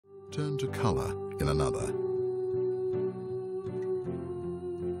turn to color in another.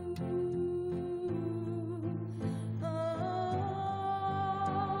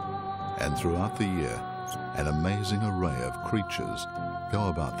 And throughout the year, an amazing array of creatures go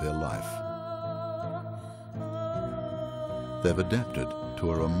about their life. They've adapted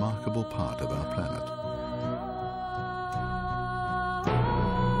to a remarkable part of our planet.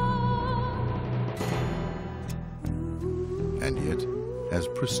 And yet, as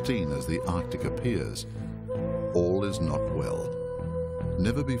pristine as the Arctic appears, all is not well.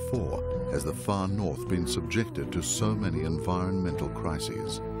 Never before has the far north been subjected to so many environmental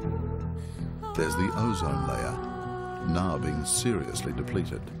crises. There's the ozone layer, now being seriously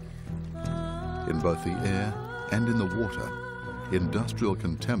depleted. In both the air and in the water, industrial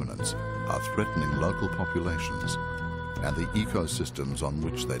contaminants are threatening local populations and the ecosystems on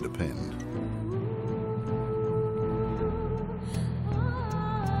which they depend.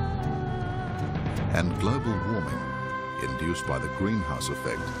 And global warming, induced by the greenhouse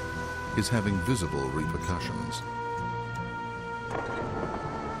effect, is having visible repercussions.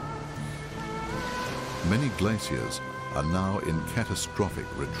 Many glaciers are now in catastrophic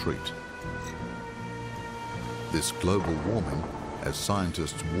retreat. This global warming, as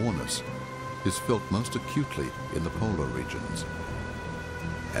scientists warn us, is felt most acutely in the polar regions.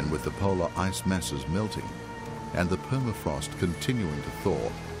 And with the polar ice masses melting and the permafrost continuing to thaw,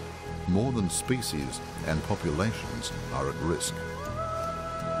 more than species and populations are at risk.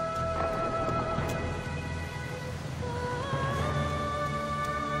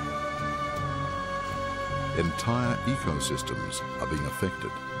 Entire ecosystems are being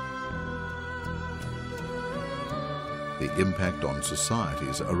affected. The impact on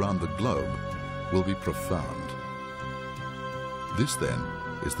societies around the globe will be profound. This, then,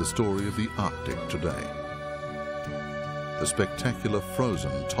 is the story of the Arctic today. The spectacular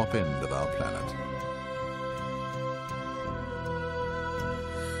frozen top end of our planet.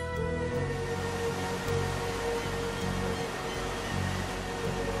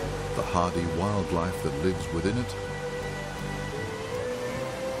 The hardy wildlife that lives within it,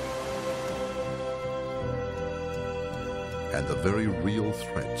 and the very real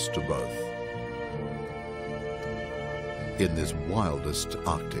threats to both. In this wildest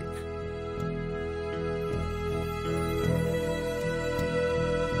Arctic.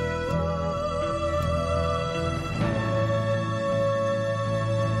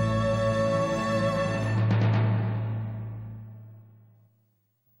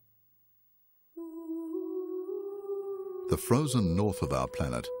 The frozen north of our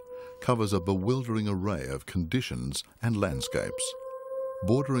planet covers a bewildering array of conditions and landscapes.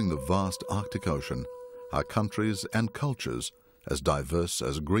 Bordering the vast Arctic Ocean are countries and cultures as diverse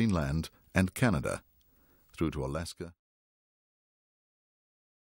as Greenland and Canada, through to Alaska.